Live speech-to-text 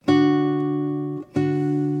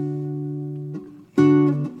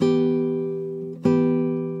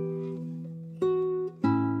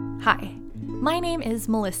name is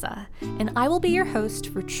Melissa, and I will be your host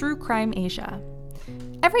for True Crime Asia.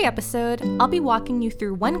 Every episode, I'll be walking you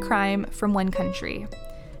through one crime from one country.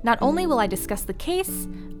 Not only will I discuss the case,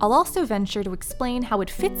 I'll also venture to explain how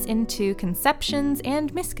it fits into conceptions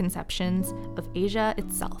and misconceptions of Asia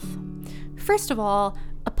itself. First of all,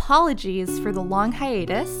 apologies for the long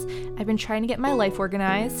hiatus. I've been trying to get my life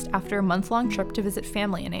organized after a month-long trip to visit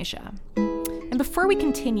family in Asia. And before we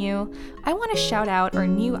continue, I want to shout out our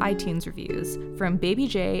new iTunes reviews from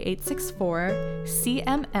BabyJ864,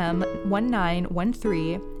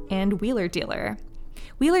 CMM1913, and Wheeler Dealer.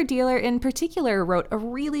 Wheeler Dealer in particular wrote a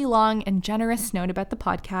really long and generous note about the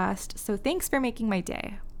podcast, so thanks for making my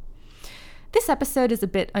day. This episode is a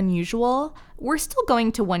bit unusual. We're still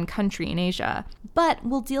going to one country in Asia, but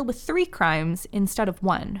we'll deal with 3 crimes instead of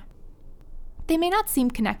 1. They may not seem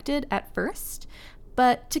connected at first,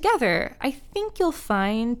 but together, I think you'll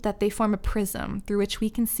find that they form a prism through which we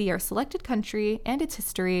can see our selected country and its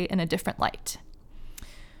history in a different light.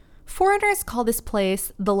 Foreigners call this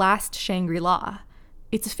place the last Shangri-La.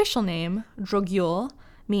 Its official name, Drogyul,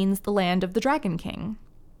 means the land of the Dragon King.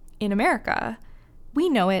 In America, we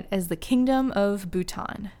know it as the Kingdom of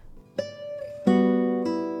Bhutan.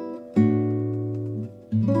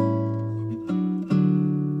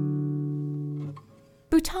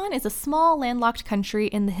 Bhutan is a small landlocked country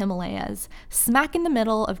in the Himalayas, smack in the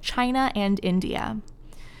middle of China and India.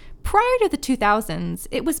 Prior to the 2000s,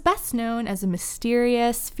 it was best known as a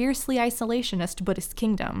mysterious, fiercely isolationist Buddhist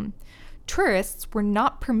kingdom. Tourists were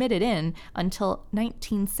not permitted in until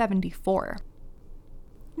 1974.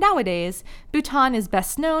 Nowadays, Bhutan is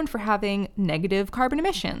best known for having negative carbon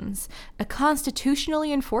emissions, a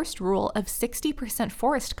constitutionally enforced rule of 60%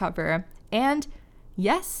 forest cover, and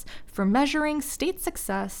yes, for measuring state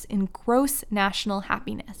success in gross national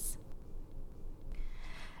happiness.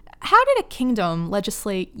 How did a kingdom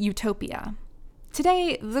legislate utopia?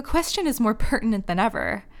 Today, the question is more pertinent than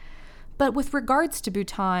ever. But with regards to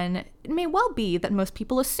Bhutan, it may well be that most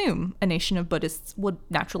people assume a nation of Buddhists would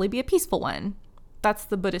naturally be a peaceful one. That's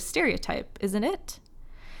the Buddhist stereotype, isn't it?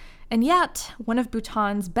 And yet, one of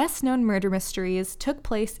Bhutan's best-known murder mysteries took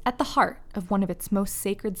place at the heart of one of its most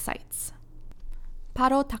sacred sites.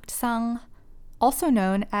 Paro Taktsang, also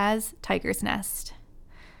known as Tiger's Nest.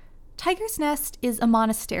 Tiger's Nest is a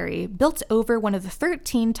monastery built over one of the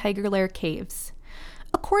 13 Tiger Lair caves.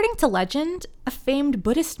 According to legend, a famed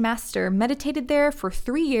Buddhist master meditated there for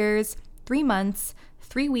 3 years, 3 months,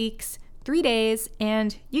 3 weeks, 3 days,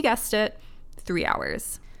 and, you guessed it, 3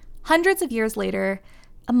 hours. Hundreds of years later,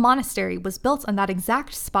 a monastery was built on that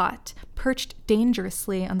exact spot, perched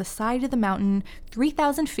dangerously on the side of the mountain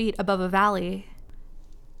 3,000 feet above a valley.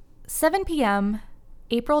 7 p.m.,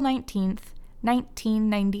 April 19th,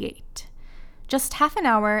 1998. Just half an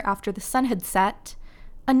hour after the sun had set,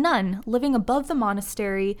 a nun living above the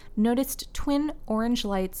monastery noticed twin orange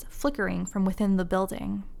lights flickering from within the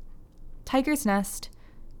building. Tiger's Nest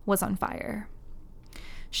was on fire.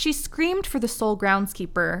 She screamed for the sole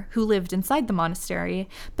groundskeeper who lived inside the monastery,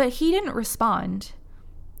 but he didn't respond.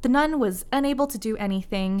 The nun was unable to do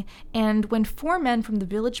anything, and when 4 men from the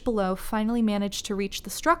village below finally managed to reach the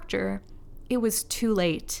structure, it was too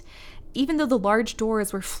late. Even though the large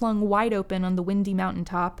doors were flung wide open on the windy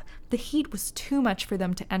mountaintop, the heat was too much for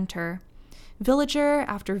them to enter. Villager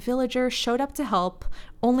after villager showed up to help,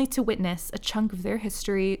 only to witness a chunk of their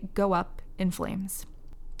history go up in flames.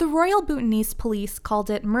 The Royal Bhutanese Police called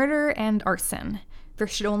it murder and arson. There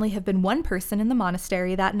should only have been 1 person in the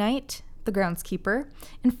monastery that night, the groundskeeper,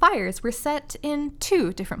 and fires were set in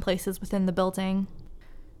 2 different places within the building.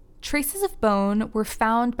 Traces of bone were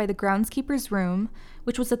found by the groundskeeper's room,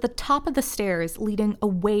 which was at the top of the stairs leading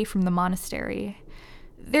away from the monastery.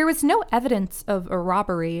 There was no evidence of a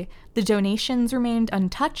robbery, the donations remained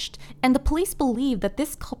untouched, and the police believed that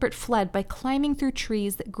this culprit fled by climbing through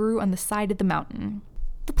trees that grew on the side of the mountain.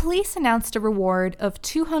 The police announced a reward of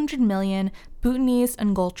 200 million Bhutanese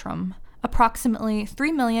ngultrum, approximately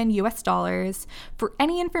 $3 million for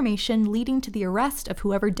any information leading to the arrest of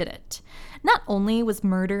whoever did it. Not only was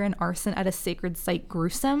murder and arson at a sacred site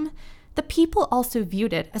gruesome, the people also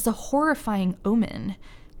viewed it as a horrifying omen.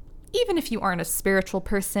 Even if you aren't a spiritual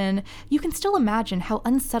person, you can still imagine how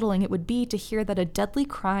unsettling it would be to hear that a deadly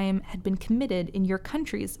crime had been committed in your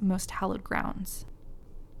country's most hallowed grounds.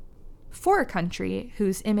 For a country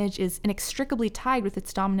whose image is inextricably tied with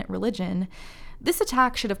its dominant religion, this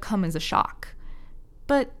attack should have come as a shock.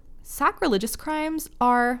 But sacrilegious crimes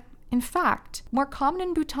are, in fact, more common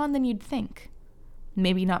in Bhutan than you'd think.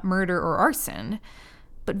 Maybe not murder or arson,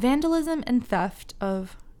 but vandalism and theft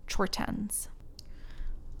of chortens.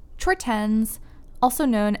 Chortens, also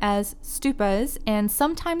known as stupas and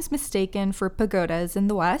sometimes mistaken for pagodas in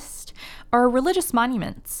the West, are religious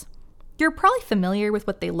monuments. You're probably familiar with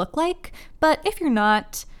what they look like, but if you're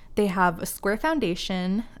not, they have a square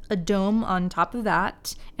foundation, a dome on top of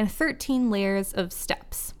that, and 13 layers of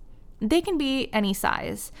steps. They can be any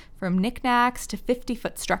size, from knickknacks to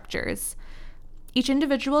 50-foot structures. Each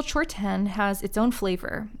individual chorten has its own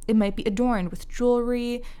flavor. It might be adorned with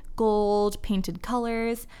jewelry, gold, painted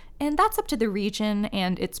colors, and that's up to the region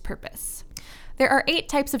and its purpose. There are 8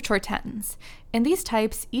 types of chortens, and these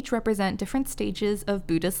types each represent different stages of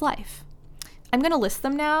Buddha's life. I'm going to list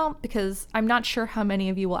them now because I'm not sure how many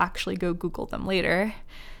of you will actually go Google them later.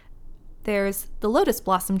 There's the Lotus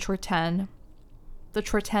Blossom Chorten, the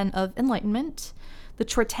Chorten of Enlightenment, the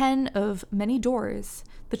Chorten of Many Doors,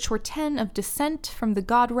 the Chorten of Descent from the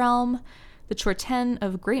God Realm, the Chorten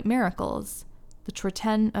of Great Miracles, the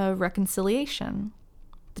Chorten of Reconciliation,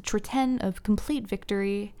 the Chorten of Complete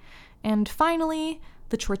Victory, and finally,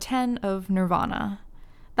 the Chorten of Nirvana.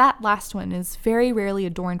 That last one is very rarely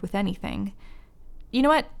adorned with anything. You know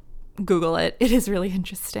what? Google it. It is really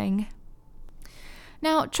interesting.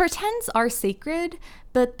 Now, chortens are sacred,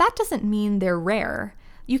 but that doesn't mean they're rare.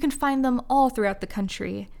 You can find them all throughout the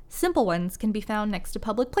country. Simple ones can be found next to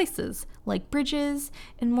public places, like bridges,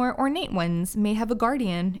 and more ornate ones may have a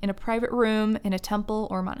guardian in a private room in a temple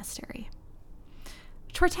or monastery.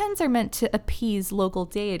 Chortens are meant to appease local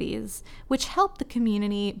deities, which help the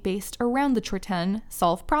community based around the chorten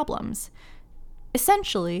solve problems.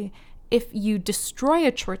 Essentially, if you destroy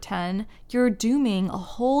a chorten, you're dooming a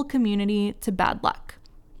whole community to bad luck.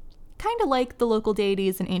 Kind of like the local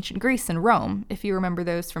deities in ancient Greece and Rome, if you remember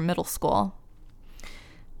those from middle school.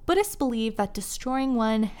 Buddhists believe that destroying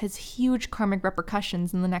one has huge karmic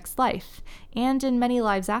repercussions in the next life, and in many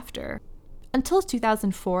lives after. Until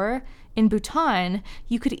 2004, in Bhutan,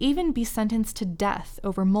 you could even be sentenced to death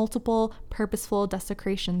over multiple, purposeful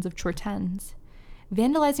desecrations of chortens.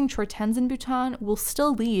 Vandalizing chortens in Bhutan will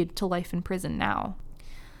still lead to life in prison now.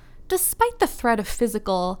 Despite the threat of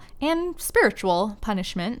physical and spiritual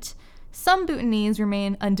punishment, some Bhutanese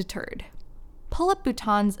remain undeterred. Pull up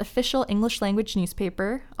Bhutan's official English language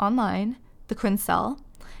newspaper online, the Kunsel,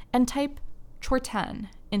 and type chorten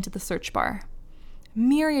into the search bar.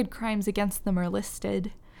 Myriad crimes against them are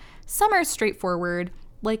listed. Some are straightforward,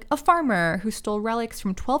 like a farmer who stole relics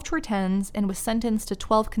from 12 chortens and was sentenced to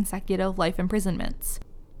 12 consecutive life imprisonments.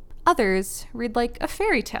 Others read like a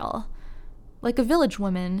fairy tale, like a village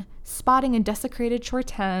woman spotting a desecrated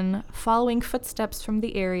chorten, following footsteps from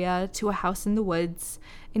the area to a house in the woods,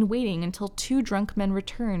 and waiting until 2 drunk men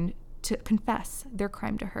returned to confess their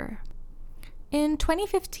crime to her. In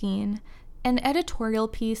 2015, an editorial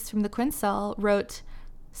piece from the Kunsel wrote,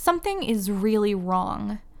 "Something is really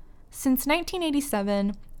wrong. Since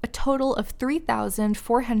 1987, a total of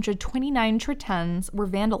 3,429 chortens were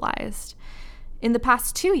vandalized. In the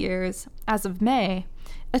past 2 years, as of May,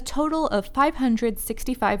 a total of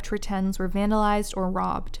 565 chortens were vandalized or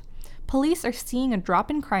robbed. Police are seeing a drop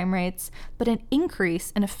in crime rates, but an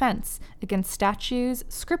increase in offense against statues,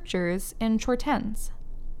 scriptures, and chortens."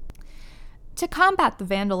 To combat the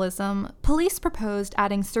vandalism, police proposed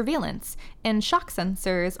adding surveillance and shock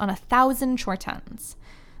sensors on 1,000 chortens.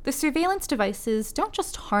 The surveillance devices don't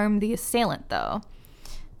just harm the assailant, though.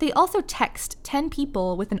 They also text 10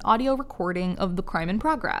 people with an audio recording of the crime in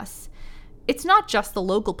progress. It's not just the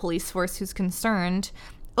local police force who's concerned.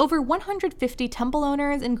 Over 150 temple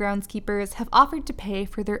owners and groundskeepers have offered to pay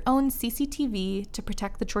for their own CCTV to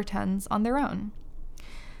protect the chortens on their own.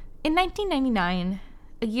 In 1999,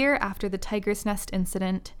 a year after the Tiger's Nest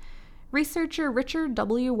incident, researcher Richard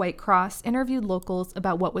W. Whitecross interviewed locals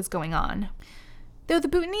about what was going on. Though the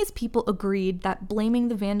Bhutanese people agreed that blaming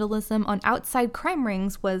the vandalism on outside crime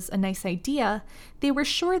rings was a nice idea, they were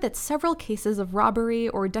sure that several cases of robbery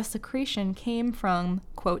or desecration came from,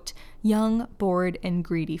 quote, young, bored, and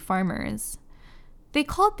greedy farmers. They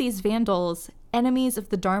called these vandals enemies of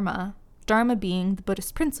the Dharma, Dharma being the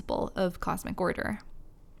Buddhist principle of cosmic order.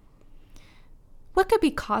 What could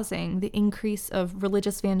be causing the increase of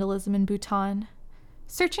religious vandalism in Bhutan?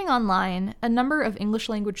 Searching online, a number of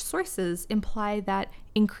English-language sources imply that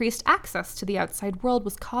increased access to the outside world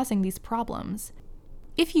was causing these problems.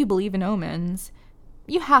 If you believe in omens,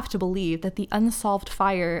 you have to believe that the unsolved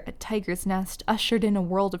fire at Tiger's Nest ushered in a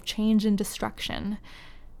world of change and destruction.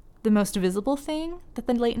 The most visible thing that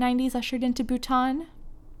the late 90s ushered into Bhutan?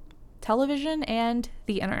 Television and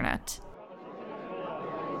the internet.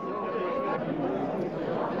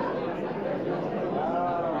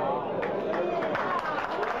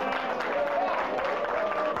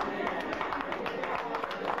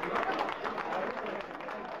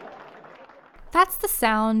 That's the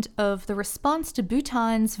sound of the response to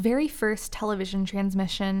Bhutan's very first television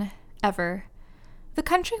transmission ever. The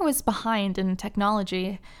country was behind in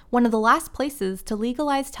technology, one of the last places to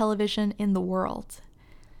legalize television in the world.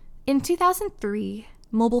 In 2003,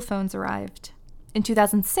 mobile phones arrived. In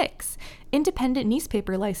 2006, independent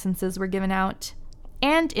newspaper licenses were given out.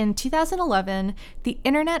 And in 2011, the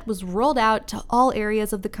internet was rolled out to all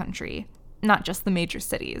areas of the country, not just the major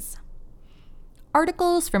cities.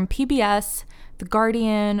 Articles from PBS, The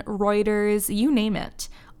Guardian, Reuters, you name it,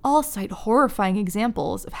 all cite horrifying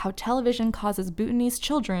examples of how television causes Bhutanese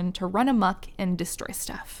children to run amok and destroy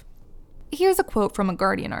stuff. Here's a quote from a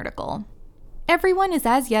Guardian article. "Everyone is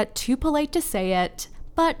as yet too polite to say it,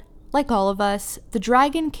 but like all of us, the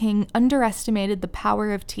Dragon King underestimated the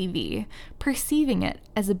power of TV, perceiving it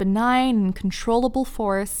as a benign and controllable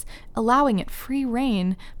force, allowing it free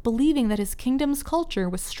rein, believing that his kingdom's culture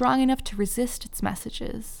was strong enough to resist its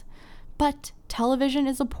messages. But television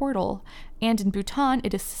is a portal, and in Bhutan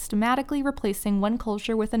it is systematically replacing one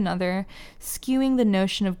culture with another, skewing the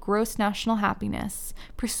notion of gross national happiness,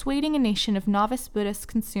 persuading a nation of novice Buddhist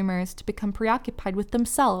consumers to become preoccupied with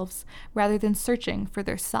themselves rather than searching for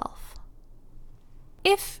their self."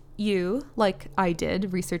 If you, like I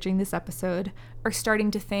did researching this episode, are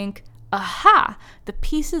starting to think, aha, the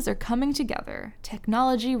pieces are coming together,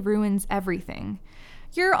 technology ruins everything,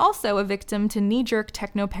 you're also a victim to knee-jerk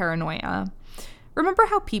techno-paranoia. Remember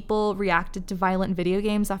how people reacted to violent video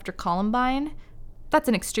games after Columbine? That's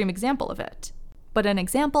an extreme example of it, but an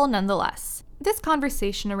example nonetheless. This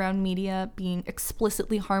conversation around media being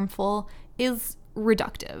explicitly harmful is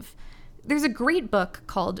reductive. There's a great book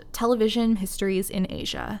called Television Histories in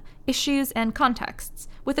Asia, Issues and Contexts,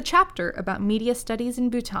 with a chapter about media studies in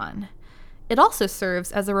Bhutan. It also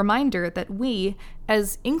serves as a reminder that we,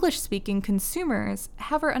 as English-speaking consumers,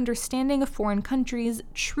 have our understanding of foreign countries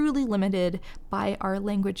truly limited by our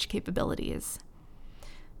language capabilities.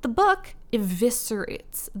 The book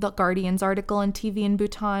eviscerates The Guardian's article on TV in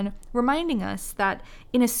Bhutan, reminding us that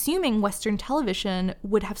in assuming Western television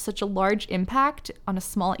would have such a large impact on a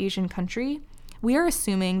small Asian country, we are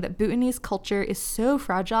assuming that Bhutanese culture is so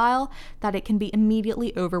fragile that it can be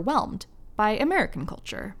immediately overwhelmed by American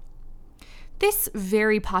culture. This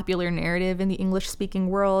very popular narrative in the English-speaking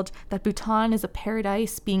world that Bhutan is a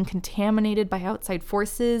paradise being contaminated by outside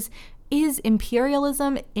forces is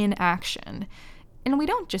imperialism in action. And we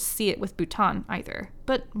don't just see it with Bhutan either,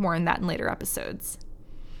 but more on that in later episodes.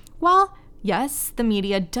 While, yes, the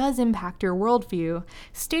media does impact your worldview,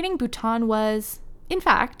 stating Bhutan was, in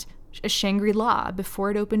fact, a Shangri-La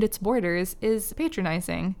before it opened its borders is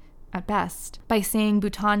patronizing, at best. By saying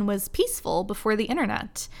Bhutan was peaceful before the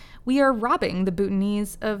internet, we are robbing the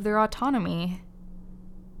Bhutanese of their autonomy.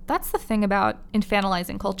 That's the thing about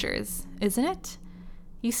infantilizing cultures, isn't it?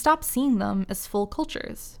 You stop seeing them as full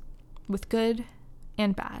cultures, with good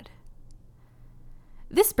and bad.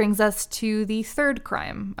 This brings us to the third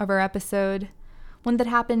crime of our episode, one that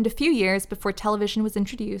happened a few years before television was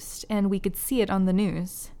introduced and we could see it on the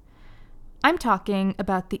news. I'm talking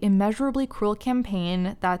about the immeasurably cruel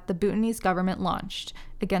campaign that the Bhutanese government launched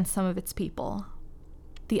against some of its people.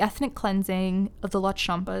 The ethnic cleansing of the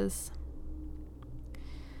Lhotshampas.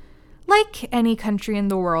 Like any country in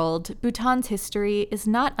the world, Bhutan's history is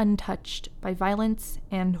not untouched by violence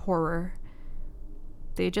and horror.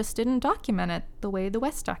 They just didn't document it the way the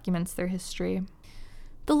West documents their history.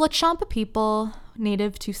 The Lhotshampa people,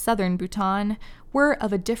 native to southern Bhutan, were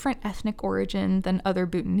of a different ethnic origin than other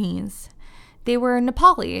Bhutanese. They were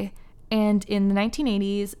Nepali, and in the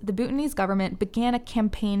 1980s, the Bhutanese government began a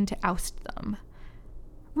campaign to oust them.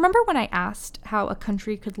 Remember when I asked how a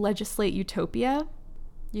country could legislate utopia?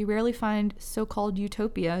 You rarely find so-called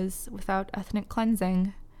utopias without ethnic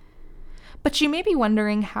cleansing. But you may be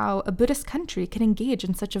wondering how a Buddhist country can engage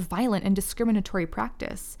in such a violent and discriminatory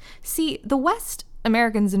practice. See, the West,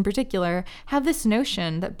 Americans in particular, have this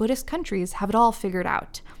notion that Buddhist countries have it all figured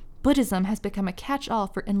out. Buddhism has become a catch-all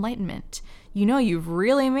for enlightenment. You know you've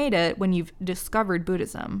really made it when you've discovered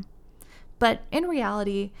Buddhism. But in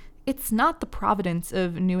reality, it's not the providence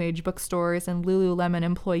of New Age bookstores and Lululemon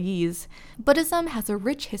employees. Buddhism has a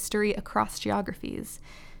rich history across geographies,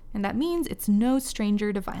 and that means it's no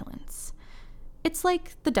stranger to violence. It's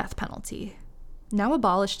like the death penalty, now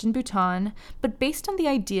abolished in Bhutan, but based on the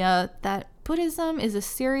idea that Buddhism is a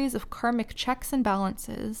series of karmic checks and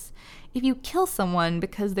balances. If you kill someone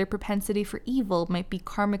because their propensity for evil might be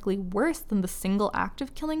karmically worse than the single act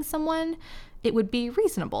of killing someone, it would be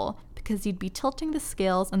reasonable, because you'd be tilting the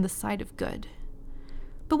scales on the side of good.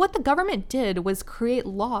 But what the government did was create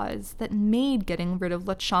laws that made getting rid of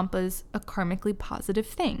Lhotshampas a karmically positive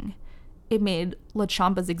thing. It made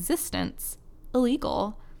Lhotshampas' existence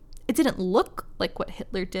illegal. It didn't look like what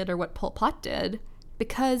Hitler did or what Pol Pot did,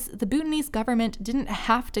 because the Bhutanese government didn't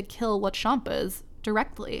have to kill Lhotshampas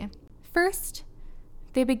directly. First,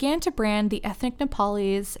 they began to brand the ethnic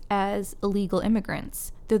Nepalis as illegal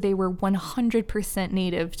immigrants, though they were 100%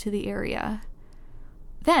 native to the area.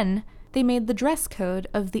 Then, they made the dress code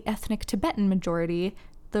of the ethnic Tibetan majority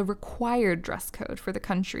the required dress code for the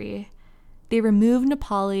country. They removed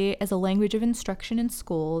Nepali as a language of instruction in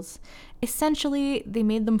schools. Essentially, they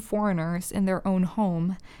made them foreigners in their own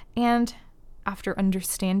home, and after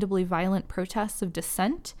understandably violent protests of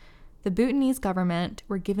dissent, the Bhutanese government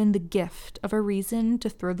were given the gift of a reason to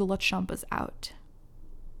throw the Lhotshampas out.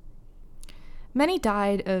 Many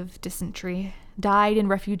died of dysentery, died in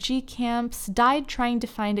refugee camps, died trying to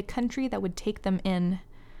find a country that would take them in.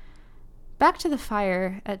 Back to the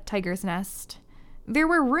fire at Tiger's Nest. There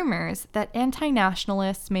were rumors that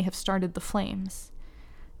anti-nationalists may have started the flames.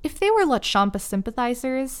 If they were Lhotshampa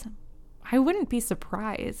sympathizers, I wouldn't be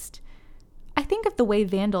surprised. I think of the way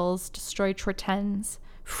vandals destroy Chortens,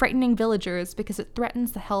 frightening villagers because it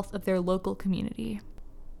threatens the health of their local community.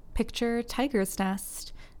 Picture Tiger's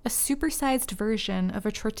Nest, a supersized version of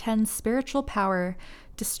a Chorten's spiritual power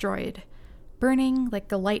destroyed, burning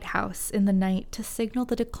like a lighthouse in the night to signal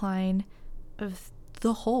the decline of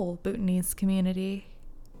the whole Bhutanese community.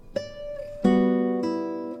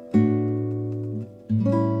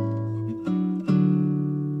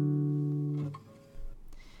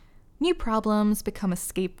 New problems become a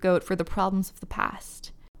scapegoat for the problems of the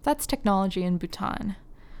past. That's technology in Bhutan.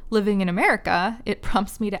 Living in America, it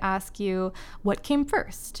prompts me to ask you, what came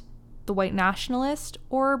first? The white nationalist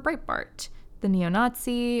or Breitbart? The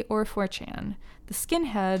neo-Nazi or 4chan? The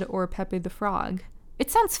skinhead or Pepe the Frog? It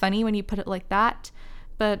sounds funny when you put it like that,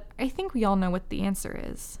 but I think we all know what the answer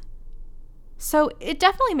is. So it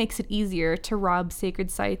definitely makes it easier to rob sacred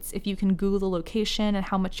sites if you can Google the location and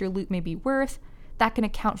how much your loot may be worth. That can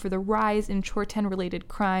account for the rise in Chorten-related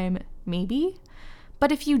crime, maybe.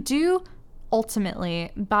 But if you do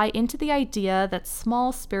ultimately buy into the idea that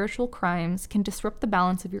small spiritual crimes can disrupt the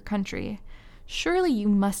balance of your country, surely you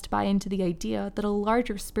must buy into the idea that a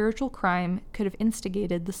larger spiritual crime could have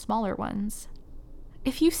instigated the smaller ones.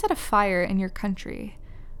 If you set a fire in your country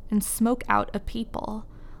and smoke out a people,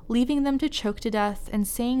 leaving them to choke to death and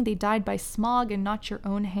saying they died by smog and not your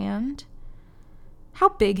own hand, how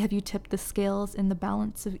big have you tipped the scales in the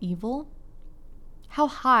balance of evil? How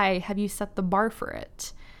high have you set the bar for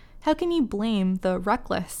it? How can you blame the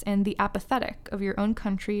reckless and the apathetic of your own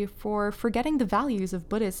country for forgetting the values of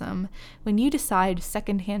Buddhism when you decide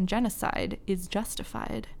secondhand genocide is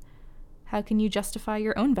justified? How can you justify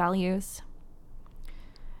your own values?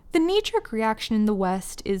 The knee-jerk reaction in the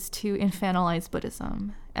West is to infantilize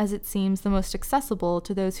Buddhism, as it seems the most accessible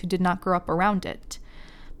to those who did not grow up around it.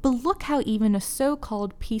 But look how even a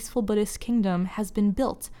so-called peaceful Buddhist kingdom has been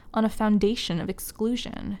built on a foundation of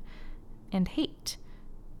exclusion and hate,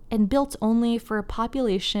 and built only for a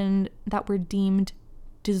population that were deemed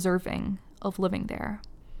deserving of living there.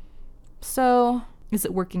 So, is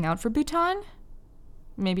it working out for Bhutan?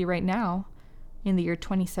 Maybe right now, in the year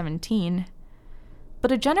 2017.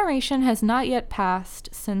 But a generation has not yet passed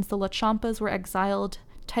since the Lhotshampas were exiled,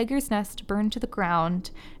 Tiger's Nest burned to the ground,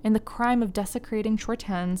 and the crime of desecrating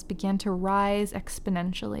Chortens began to rise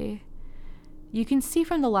exponentially. You can see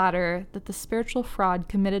from the latter that the spiritual fraud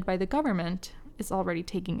committed by the government is already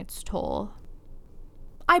taking its toll.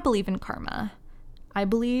 I believe in karma. I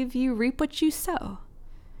believe you reap what you sow.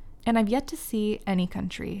 And I've yet to see any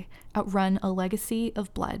country outrun a legacy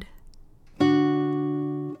of blood.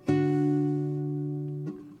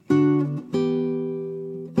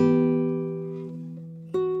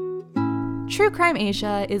 True Crime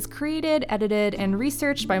Asia is created, edited, and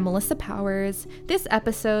researched by Melissa Powers. This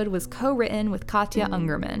episode was co-written with Katya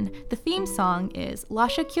Ungerman. The theme song is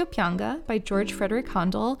Lasha Kyopyanga by George Frederick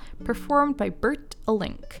Handel, performed by Bert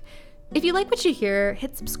Alink. If you like what you hear,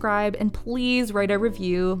 hit subscribe and please write a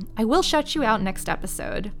review. I will shout you out next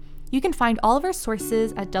episode. You can find all of our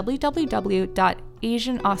sources at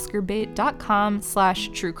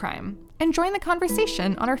www.asianoscarbait.com/truecrime and join the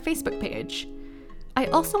conversation on our Facebook page. I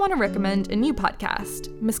also want to recommend a new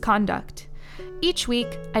podcast, Misconduct. Each week,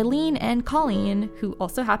 Eileen and Colleen, who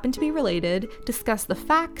also happen to be related, discuss the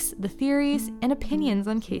facts, the theories, and opinions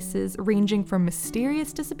on cases ranging from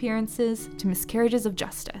mysterious disappearances to miscarriages of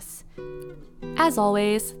justice. As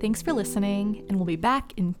always, thanks for listening, and we'll be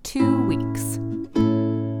back in 2 weeks.